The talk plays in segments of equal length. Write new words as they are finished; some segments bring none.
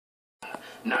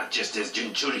Not just as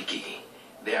Jinchuriki.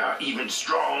 There are even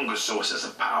stronger sources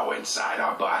of power inside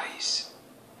our bodies.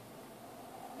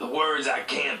 The words I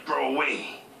can't throw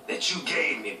away that you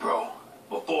gave me, bro,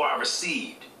 before I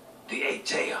received the 8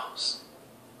 tails.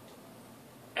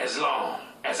 As long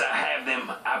as I have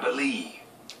them, I believe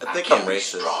I think I'm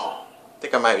racist. I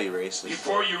think I might be racist.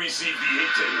 Before you received the 8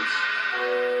 tails,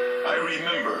 I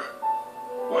remember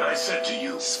what I said to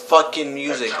you. It's fucking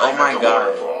music. Oh my god.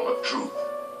 Waterfall of truth.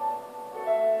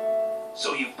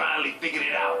 So you finally figured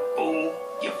it out, fool.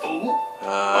 You fool.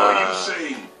 Are you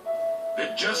saying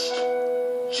that just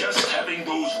having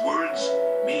those words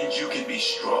means you can be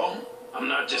strong? I'm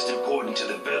not just important to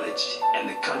the village and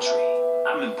the country.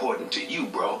 I'm important to you,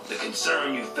 bro. The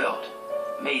concern you felt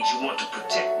made you want to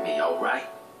protect me, alright?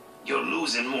 You're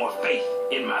losing more faith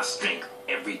in my strength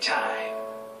every time.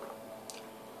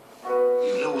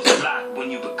 You lose a lot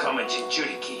when you become a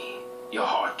Jinchuriki. Your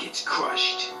heart gets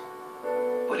crushed.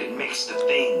 But it makes the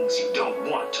things you don't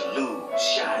want to lose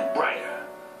shine brighter,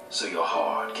 so your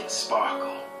heart can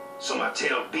sparkle. So my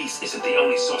tailed beast isn't the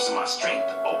only source of my strength,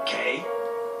 okay?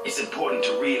 It's important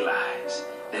to realize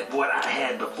that what I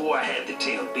had before I had the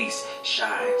tailed beast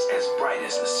shines as bright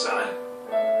as the sun.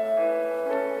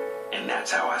 And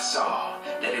that's how I saw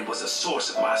that it was a source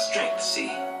of my strength, see?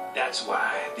 That's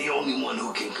why the only one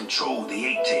who can control the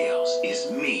 8 tails is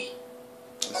me.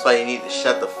 That's why you need to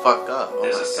shut the fuck up. Oh,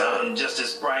 there's a sun just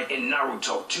as bright in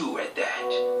Naruto too at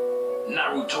that.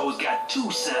 Naruto's got 2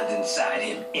 suns inside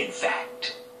him, in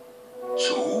fact.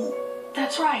 2?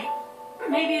 That's right.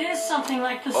 Maybe it is something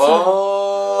like the sun.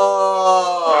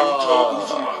 Naruto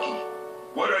Uzumaki,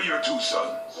 what are your 2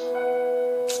 sons?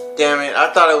 Damn it,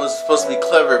 I thought it was supposed to be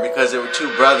clever because there were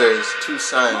 2 brothers, 2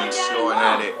 sons going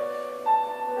at it.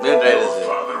 Maybe that is it.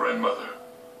 Father and mother,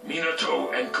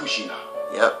 Minato and Kushina.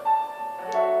 Yep.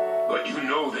 But you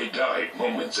know they died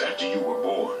moments after you were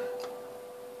born.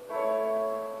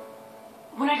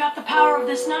 When I got the power of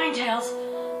this 9 tails,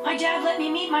 my dad let me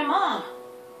meet my mom.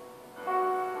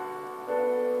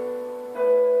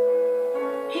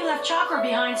 He left chakra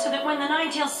behind so that when the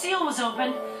 9 tails seal was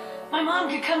opened, my mom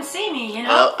could come see me, you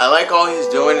know? I like all he's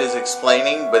doing is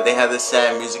explaining, but they have this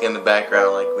sad music in the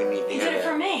background like we need to hear that. He did it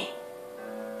for me.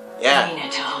 Yeah.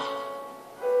 Minato,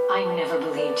 I never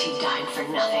believed he died for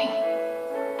nothing.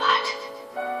 But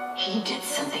he did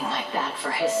something like that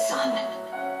for his son.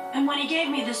 And when he gave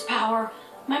me this power,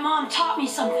 my mom taught me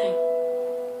something.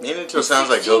 Minato sounds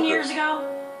like Goku. 16 years ago,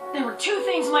 there were 2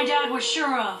 things my dad was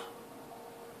sure of.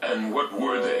 And what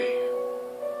were they?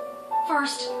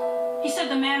 First, he said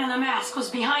the man in the mask was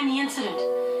behind the incident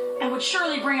and would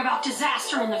surely bring about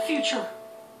disaster in the future.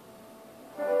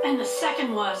 And the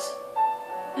second was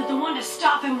that the one to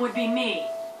stop him would be me.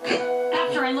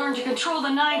 After I learned to control the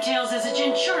 9 tails as a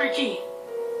Jinchuriki.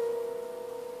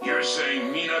 You're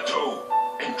saying Minato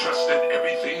entrusted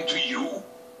everything to you?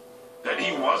 That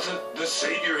he wasn't the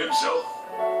savior himself?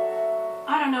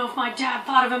 I don't know if my dad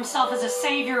thought of himself as a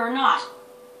savior or not.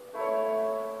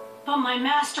 But my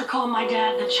master called my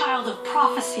dad the child of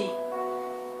prophecy.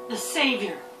 The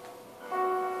savior.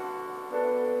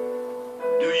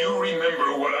 Do you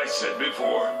remember what I said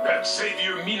before? That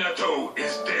savior Minato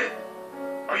is dead.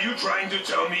 Are you trying to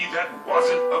tell me that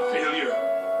wasn't a failure?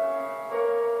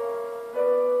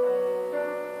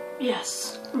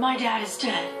 Yes, my dad is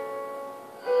dead.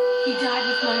 He died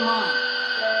with my mom,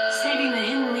 saving the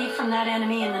hidden leaf from that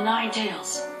enemy in the 9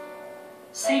 tails.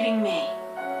 Saving me.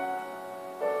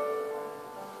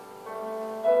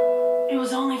 It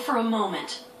was only for a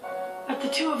moment, but the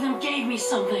 2 of them gave me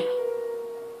something.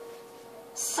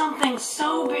 Something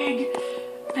so big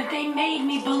that they made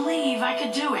me believe I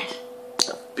could do it.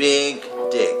 Big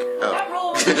dick. Oh. That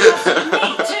role was entrusted to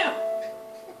me, too.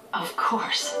 Of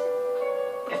course.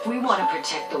 If we want to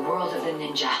protect the world of the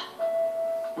ninja,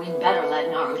 we'd better let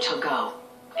Naruto go.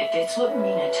 If it's what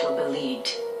Minato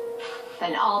believed,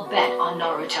 then I'll bet on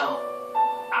Naruto.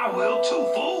 I will too,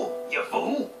 fool. You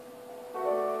fool.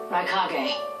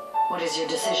 Raikage, what is your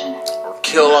decision?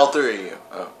 Kill all 3 of you.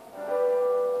 Oh.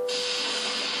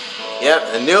 Yep,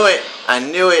 I knew it. I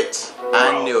knew it.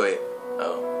 I knew it.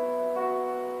 Oh.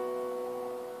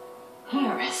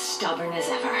 You're as stubborn as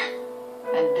ever.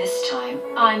 And this time,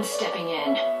 I'm stepping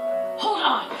in. Hold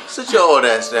on. Sit your old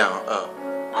ass down. Oh.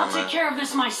 I'll take care of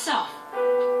this myself.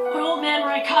 What old man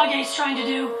Raikage's trying to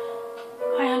do,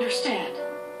 I understand.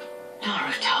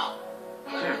 Naruto.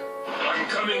 I'm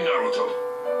coming, Naruto.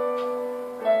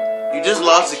 You just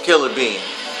lost to Killer Bee.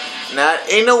 Now,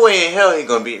 ain't no way in hell he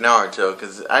gonna beat Naruto,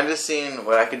 because I just seen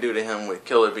what I can do to him with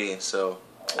Killer Bee, so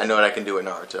I know what I can do with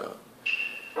Naruto.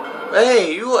 But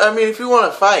hey, I mean, if you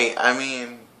want to fight, I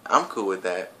mean, I'm cool with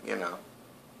that, you know.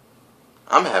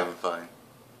 I'm having fun.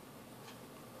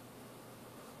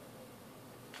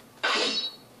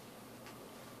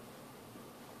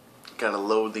 Gotta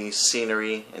load the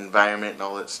scenery, environment, and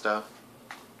all that stuff.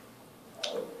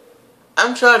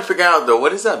 I'm trying to figure out though,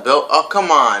 what is that belt? Oh, come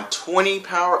on. 20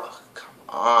 power? Oh, come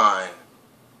on.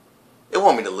 It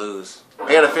want me to lose.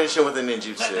 I gotta finish it with a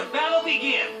ninjutsu. Let the battle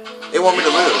begin. They want me to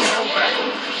lose.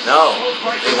 No,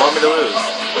 they want me to lose.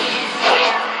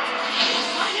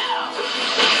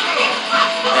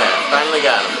 Yeah, finally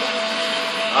got him.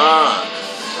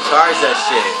 Charge that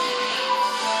shit.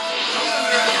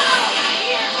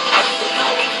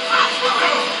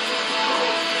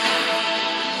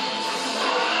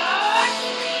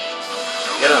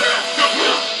 Get him.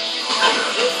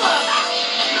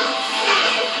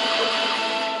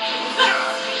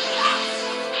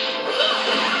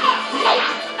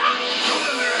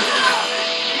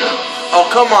 Oh,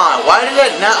 come on. Why did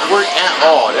that not work at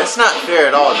all? That's not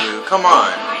fair at all, dude. Come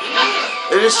on.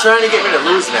 They're just trying to get me to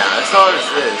lose now. That's all this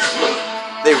is.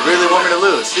 They really want me to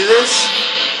lose. See this?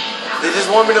 They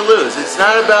just want me to lose. It's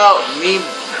not about me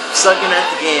sucking at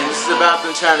the game. This is about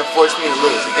them trying to force me to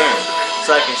lose again.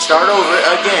 So I can start over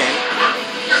again.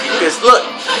 Because look,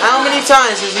 how many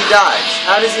times has he died?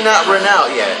 How does he not run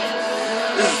out yet?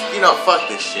 This is, you know, fuck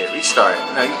this shit. Restart.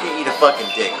 No, you can eat a fucking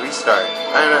dick. Restart.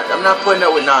 I'm not putting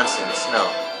up with nonsense. No.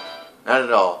 Not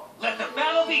at all. Let the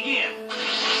battle begin.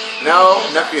 No,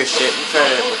 enough of your shit. You try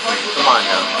it with me. Come on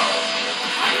now.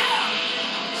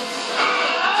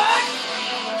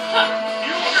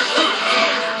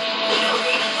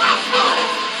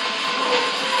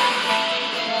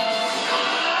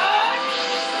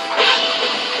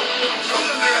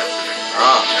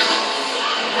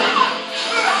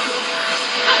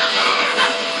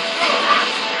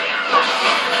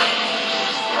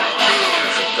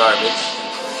 Garbage.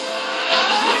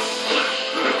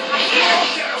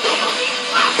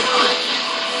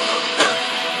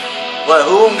 What?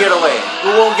 Who won't get away? Who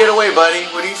won't get away, buddy?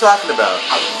 What are you talking about?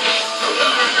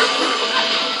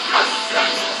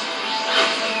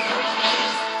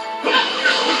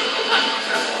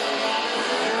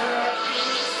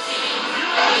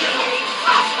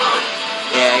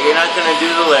 Yeah, you're not gonna do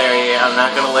the Larry. I'm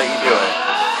not gonna let you do it.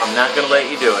 I'm not gonna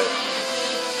let you do it.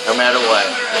 No matter what.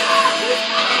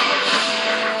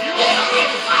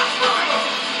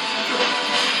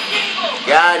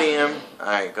 Got him.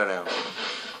 Alright, go down.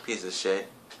 Piece of shit.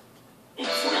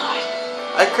 It's not.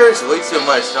 I curse way too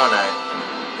much, don't I?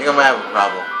 I think I'm gonna have a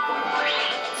problem.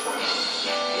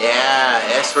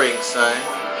 Yeah, S-ring, son.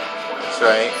 That's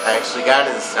right. I actually got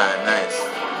it this time. Nice.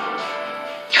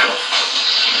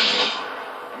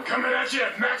 I'm coming at you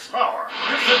at max power.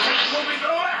 This attack will be the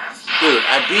last. Dude,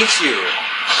 I beat you.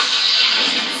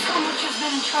 So much has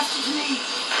been entrusted to me.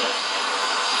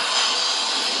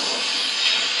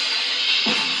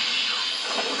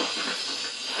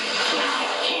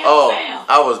 Oh,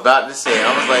 I was about to say,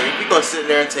 I was like, if you gonna sit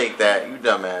there and take that, you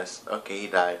dumbass. Okay, he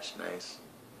dodged. Nice.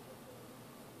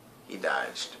 He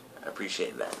dodged. I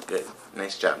appreciate that. Good.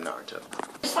 Nice job, Naruto.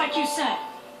 Just like you said,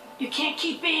 you can't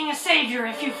keep being a savior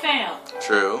if you fail.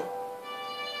 True.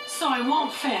 So I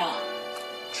won't fail.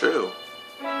 True.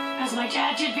 As my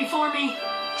dad did before me.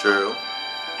 True.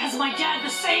 As my dad, the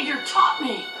savior, taught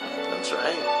me. That's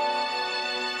right.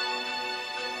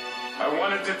 I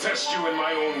wanted to test you in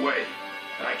my own way,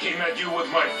 and I came at you with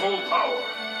my full power.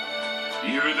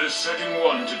 You're the second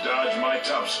one to dodge my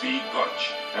top speed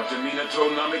punch after Minato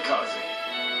Namikaze.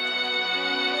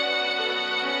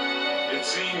 It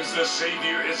seems the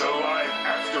savior is alive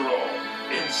after all,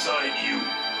 inside you.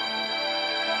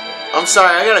 I'm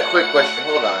sorry, I got a quick question.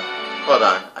 Hold on. Hold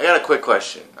on. I got a quick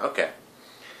question. Okay.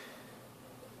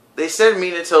 They said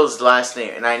Minato's last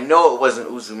name, and I know it wasn't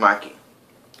Uzumaki.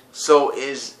 So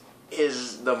is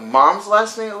the mom's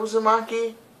last name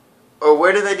Uzumaki? Or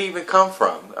where did that even come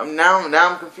from? Now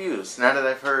I'm confused. Now that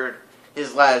I've heard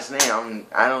his last name,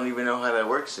 I don't even know how that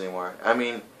works anymore. I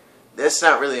mean, that's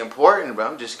not really important, but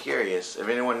I'm just curious. If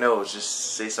anyone knows,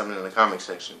 just say something in the comment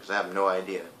section, because I have no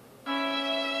idea.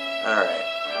 Alright.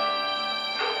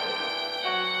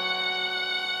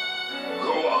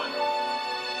 Go on.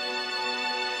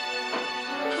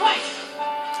 Wait!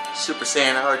 Super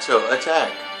Saiyan Naruto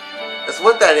attack. That's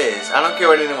what that is. I don't care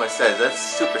what anyone says. That's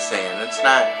Super Saiyan. That's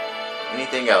not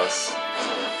anything else.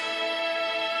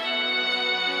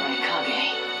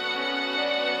 Mikage.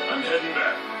 I'm heading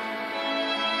back.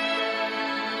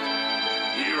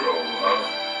 Hero, huh?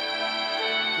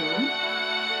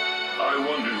 I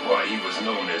wondered why he was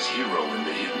known as Hero in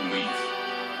the Hidden Leaf.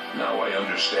 Now I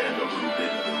understand a little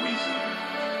bit of the reason.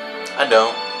 I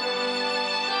don't.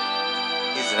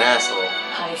 He's an asshole.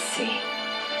 I see.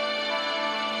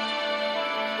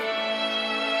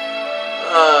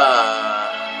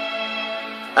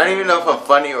 I don't even know if I'm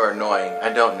funny or annoying. I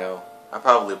don't know. I'm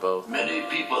probably both. Many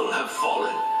people have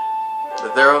fallen. The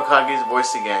third Hokage's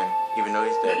voice again, even though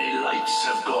he's dead. Many lights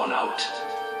have gone out.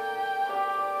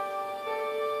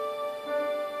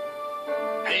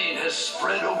 Pain has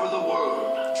spread over the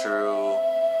world. True.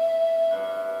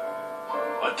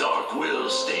 A dark will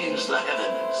stains the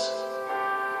heavens.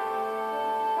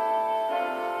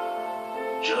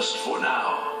 Just for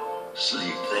now,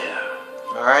 sleep there.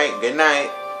 Alright, good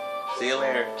night. See you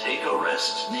later. Take a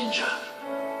rest, ninja.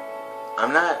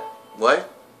 I'm not. What?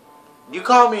 You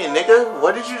called me a nigga?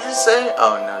 What did you just say?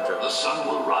 Oh, no, The joke. sun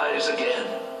will rise again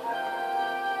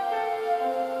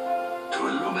to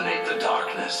illuminate the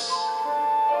darkness.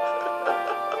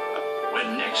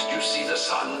 When next you see the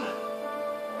sun,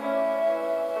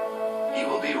 he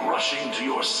will be rushing to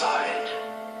your side.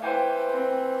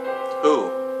 Who?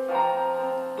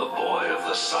 The boy of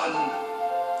the sun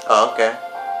Oh, okay.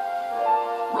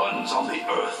 runs on the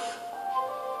earth.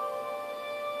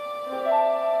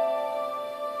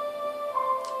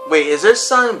 Wait, is their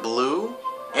sun blue?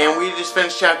 And we just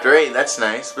finished chapter 8. That's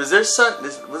nice. Was their sun?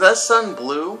 Was that sun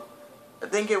blue? I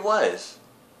think it was.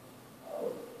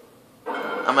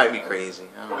 I might be crazy.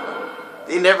 I don't know.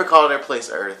 They never call their place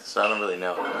Earth, so I don't really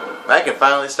know. But I can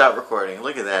finally stop recording.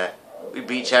 Look at that. We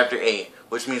beat chapter 8,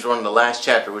 which means we're on the last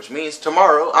chapter, which means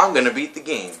tomorrow I'm gonna beat the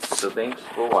game. So thanks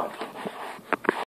for watching.